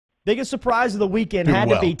Biggest surprise of the weekend had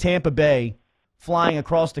to be Tampa Bay flying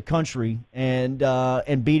across the country and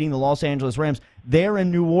beating the Los Angeles Rams. They're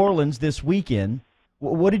in New Orleans this weekend.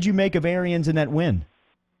 What did you make of Arians in that win?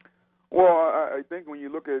 Well, I think when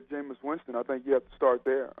you look at Jameis Winston, I think you have to start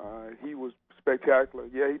there. He was spectacular.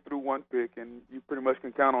 Yeah, he threw one pick, and you pretty much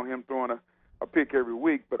can count on him throwing a pick every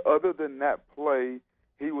week. But other than that play,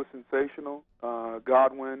 he was sensational.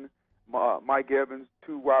 Godwin, Mike Evans,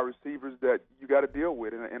 two wide receivers that you got to deal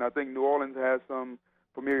with. And I think New Orleans has some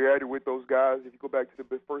familiarity with those guys. If you go back to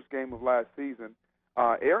the first game of last season,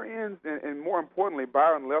 Arians and more importantly,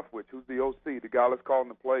 Byron Leftwich, who's the OC, the guy that's calling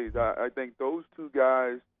the plays, I think those two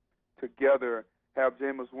guys together have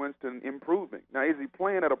Jameis Winston improving. Now, is he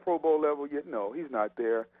playing at a Pro Bowl level yet? No, he's not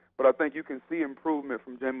there. But I think you can see improvement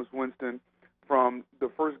from Jameis Winston from the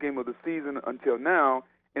first game of the season until now.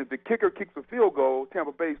 And if the kicker kicks a field goal,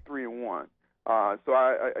 Tampa Bay's 3-1. So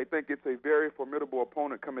I think it's a very formidable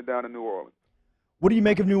opponent coming down to New Orleans. What do you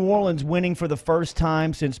make of New Orleans winning for the first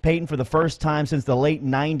time since Peyton, for the first time since the late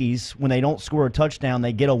 90s? When they don't score a touchdown,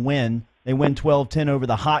 they get a win. They win 12-10 over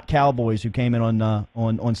the hot Cowboys who came in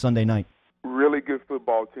on Sunday night. Really good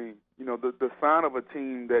football team. You know, the sign of a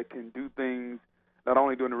team that can do things not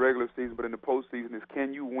only during the regular season but in the postseason is,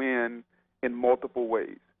 can you win in multiple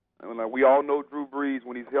ways? And like, we all know Drew Brees,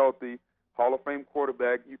 when he's healthy, Hall of Fame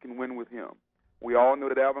quarterback, you can win with him. We all know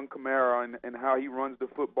that Alvin Kamara and how he runs the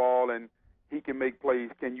football and he can make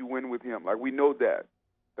plays. Can you win with him? Like, we know that.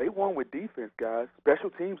 They won with defense, guys.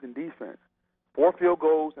 Special teams and defense. 4 field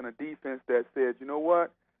goals and a defense that said, you know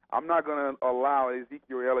what? I'm not going to allow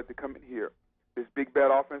Ezekiel Elliott to come in here. This big,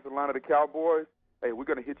 bad offensive line of the Cowboys, hey, we're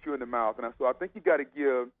going to hit you in the mouth. And so I think you got to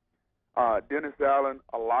give Dennis Allen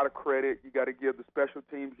a lot of credit. You got to give the special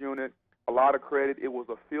teams unit a lot of credit. It was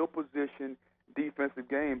a field position defensive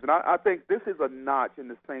games. And I think this is a notch in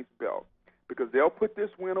the Saints' belt because they'll put this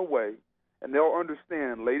win away and they'll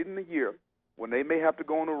understand late in the year when they may have to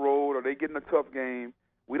go on the road or they get in a tough game,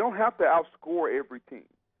 we don't have to outscore every team.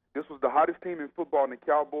 This was the hottest team in football in the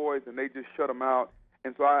Cowboys, and they just shut them out.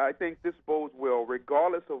 And so I think this bodes well,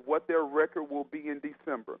 regardless of what their record will be in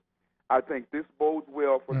December. I think this bodes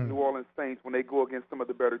well for the New Orleans Saints when they go against some of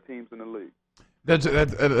the better teams in the league. That's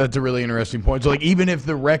a really interesting point. So, like, even if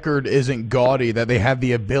the record isn't gaudy, that they have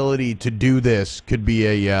the ability to do this could be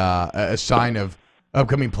a sign of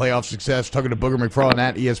upcoming playoff success. Talking to Booger McFarland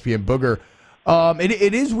at ESPN Booger.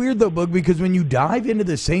 It is weird, though, Boog, because when you dive into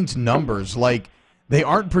the Saints' numbers, like, they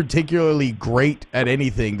aren't particularly great at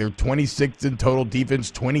anything. They're 26th in total defense,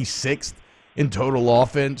 26th in total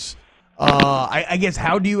offense. I guess,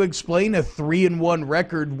 how do you explain a 3-1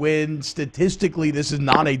 record when statistically this is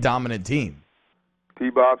not a dominant team?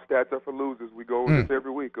 T-Bob, stats are for losers. We go over this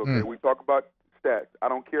every week, okay? We talk about stats. I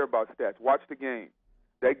don't care about stats. Watch the game.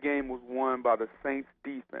 That game was won by the Saints'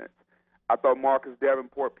 defense. I thought Marcus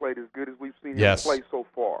Davenport played as good as we've seen him play so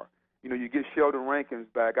far. You know, you get Sheldon Rankins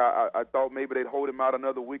back. I thought maybe they'd hold him out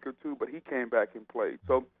another week or two, but he came back and played.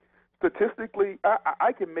 So statistically,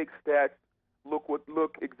 I can make stats look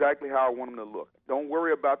exactly how I want them to look. Don't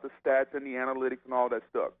worry about the stats and the analytics and all that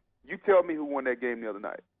stuff. You tell me who won that game the other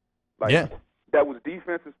night. That was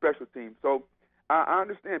defense and special teams. So I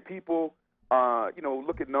understand people,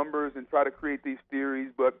 look at numbers and try to create these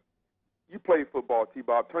theories, but you play football,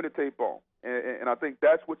 T-Bob. Turn the tape on. And I think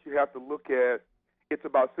that's what you have to look at. It's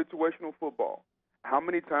about situational football. How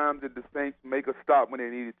many times did the Saints make a stop when they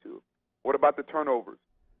needed to? What about the turnovers?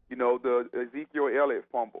 You know, the Ezekiel Elliott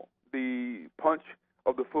fumble, the punch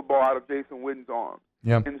of the football out of Jason Witten's arms.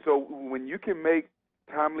 Yep. And so when you can make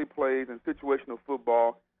timely plays and situational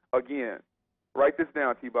football, again, write this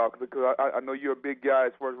down, T-Bob, because I know you're a big guy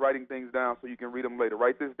as far as writing things down so you can read them later.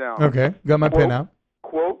 Write this down. Okay, got my pen out.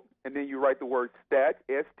 Quote, and then you write the word stats,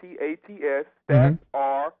 S-T-A-T-S. Stats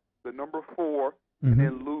are the number 4, and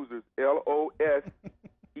then losers, L-O-S-E-R-S.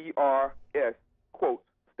 Quote,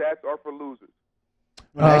 stats are for losers.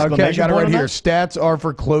 Okay, I got it right here. Stats are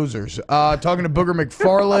for closers. Talking to Booger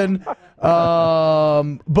McFarland.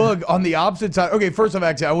 Boog, on the opposite side. Okay, first off,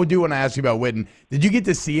 actually, I do want to ask you about Witten. Did you get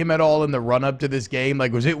to see him at all in the run-up to this game?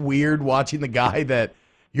 Like, was it weird watching the guy that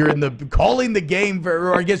you're in the calling the game,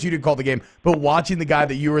 or I guess you didn't call the game, but watching the guy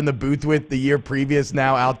that you were in the booth with the year previous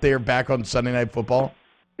now out there back on Sunday Night Football?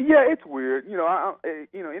 Yeah, it's weird. You know,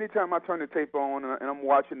 anytime I turn the tape on and I'm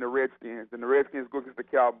watching the Redskins, and the Redskins go against the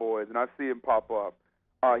Cowboys, and I see him pop up,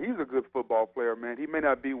 he's a good football player, man. He may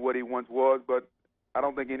not be what he once was, but I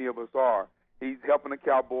don't think any of us are. He's helping the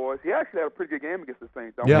Cowboys. He actually had a pretty good game against the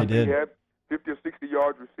Saints. He did. He had 50 or 60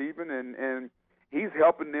 yards receiving, and he's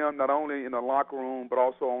helping them not only in the locker room but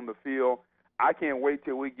also on the field. I can't wait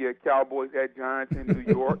till we get Cowboys at Giants in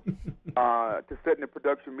New York to sit in a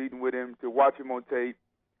production meeting with him, to watch him on tape.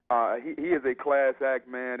 He is a class act,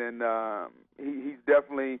 man, and he's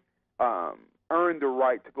definitely earned the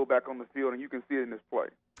right to go back on the field, and you can see it in his play.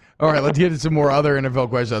 All right, let's get to some more other NFL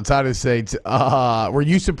questions outside of the States. Were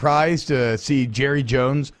you surprised to see Jerry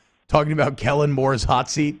Jones talking about Kellen Moore's hot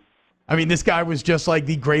seat? I mean, this guy was just like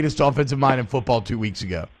the greatest offensive mind in football 2 weeks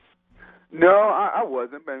ago. No, I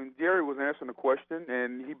wasn't. I mean, Jerry was answering a question,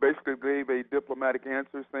 and he basically gave a diplomatic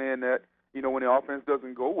answer saying that, when the offense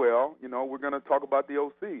doesn't go well, we're going to talk about the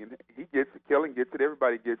OC. And he gets it. Kellen gets it.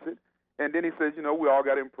 Everybody gets it. And then he says, we all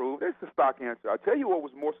got to improve. It's a stock answer. I'll tell you what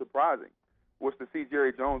was more surprising was to see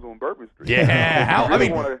Jerry Jones on Bourbon Street. Yeah.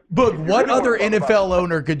 What other NFL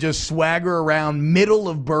owner could just swagger around middle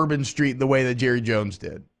of Bourbon Street the way that Jerry Jones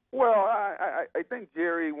did? Well, I think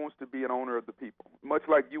Jerry wants to be an owner of the people. Much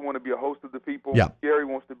like you want to be a host of the people, yeah. Jerry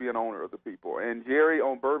wants to be an owner of the people. And Jerry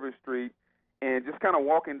on Bourbon Street and just kind of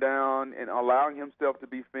walking down and allowing himself to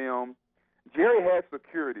be filmed. Jerry had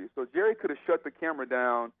security, so Jerry could have shut the camera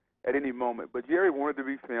down at any moment. But Jerry wanted to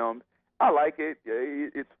be filmed. I like it.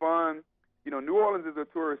 It's fun. New Orleans is a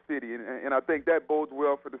tourist city, and I think that bodes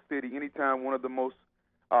well for the city. Anytime one of the most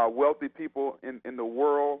wealthy people in the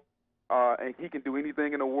world, and he can do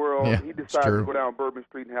anything in the world, he decides to go down Bourbon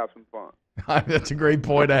Street and have some fun. That's a great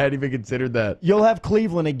point. I hadn't even considered that. You'll have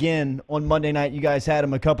Cleveland again on Monday night. You guys had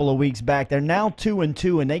them a couple of weeks back. They're now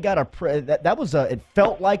 2-2, and they got it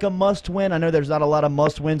felt like a must-win. I know there's not a lot of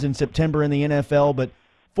must-wins in September in the NFL, but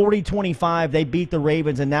 40-25, they beat the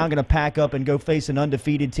Ravens, and now going to pack up and go face an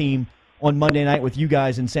undefeated team on Monday night with you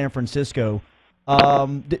guys in San Francisco.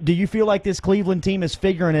 Do you feel like this Cleveland team is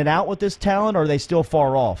figuring it out with this talent, or are they still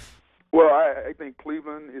far off? Well, I think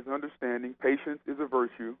Cleveland is understanding. Patience is a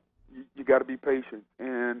virtue. You got to be patient.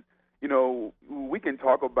 And, we can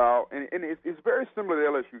talk about, and it's very similar to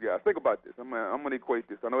LSU guys. Think about this. I'm going to equate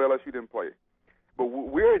this. I know LSU didn't play, but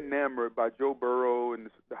we're enamored by Joe Burrow and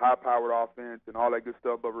the high-powered offense and all that good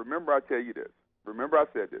stuff. But remember, I tell you this. Remember, I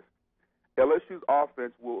said this. LSU's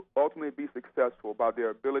offense will ultimately be successful by their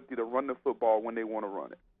ability to run the football when they want to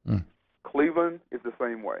run it. Cleveland is the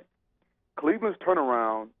same way. Cleveland's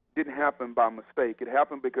turnaround didn't happen by mistake. It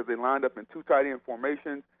happened because they lined up in two tight end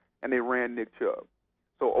formations and they ran Nick Chubb.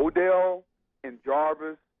 So Odell and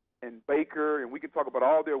Jarvis and Baker, and we can talk about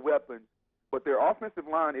all their weapons, but their offensive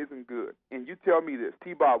line isn't good. And you tell me this,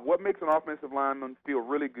 T-Bob, what makes an offensive lineman feel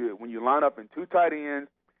really good when you line up in two tight ends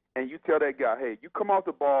and you tell that guy, hey, you come off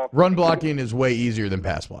the ball. Run blocking is way easier than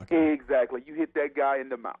pass blocking. Exactly. You hit that guy in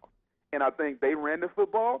the mouth. And I think they ran the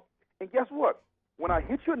football. And guess what? When I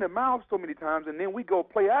hit you in the mouth so many times and then we go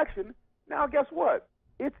play action, now guess what?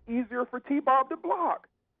 It's easier for T-Bob to block.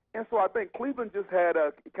 And so I think Cleveland just had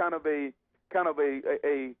a kind of a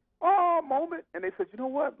moment, and they said, you know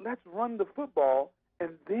what? Let's run the football, and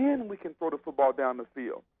then we can throw the football down the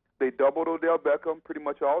field. They doubled Odell Beckham pretty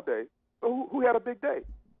much all day. So who had a big day?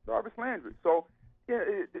 Jarvis Landry. So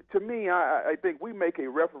to me, I think we make a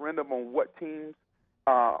referendum on what teams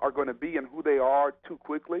are going to be and who they are too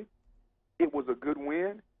quickly. It was a good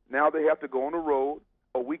win. Now they have to go on the road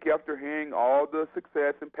a week after hearing all the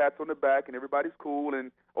success and pats on the back and everybody's cool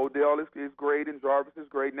and Odell is great and Jarvis is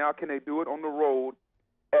great. Now can they do it on the road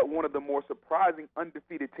at one of the more surprising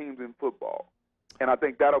undefeated teams in football? And I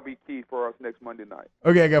think that'll be key for us next Monday night.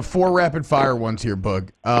 Okay, I got 4 rapid-fire ones here, Boog.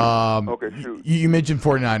 Okay, shoot. You mentioned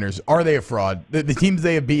 49ers. Are they a fraud? The teams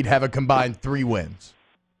they have beat have a combined 3 wins.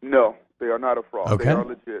 No, they are not a fraud. Okay. They are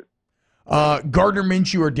legit. Gardner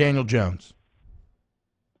Minshew or Daniel Jones?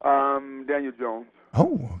 Daniel Jones.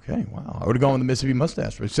 Oh, okay. Wow. I would have gone with the Mississippi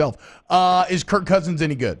mustache for himself. Is Kirk Cousins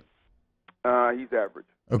any good? He's average.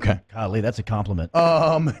 Okay. Golly, that's a compliment.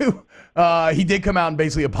 He did come out and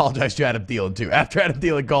basically apologize to Adam Thielen, too. After Adam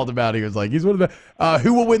Thielen called him out, he was like, he's one of the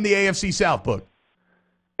who will win the AFC South, Book?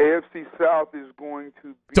 AFC South is going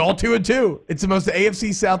to be... It's all 2-2. It's the most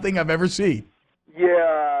AFC South thing I've ever seen.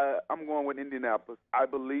 Yeah, I'm going with Indianapolis. I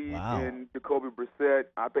believe in Jacoby Brissett.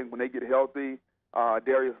 I think when they get healthy,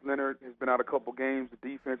 Darius Leonard has been out a couple games. The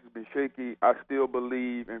defense has been shaky. I still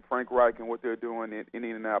believe in Frank Reich and what they're doing in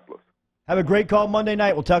Indianapolis. Have a great call Monday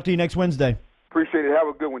night. We'll talk to you next Wednesday. Appreciate it. Have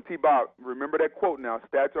a good one. T-Bob, remember that quote now.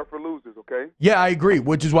 Stats are for losers, okay? Yeah, I agree,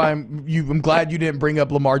 which is why I'm glad you didn't bring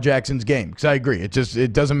up Lamar Jackson's game, because I agree.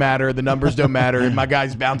 It doesn't matter. The numbers don't matter. And my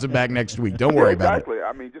guy's bouncing back next week. Don't worry about it. Exactly.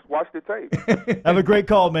 I mean, just watch the tape. Have a great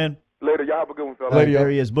call, man. Later. Y'all have a good one, fellas. Later. There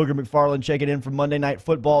he is, Booger McFarland checking in from Monday Night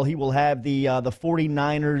Football. He will have the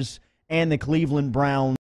 49ers and the Cleveland Browns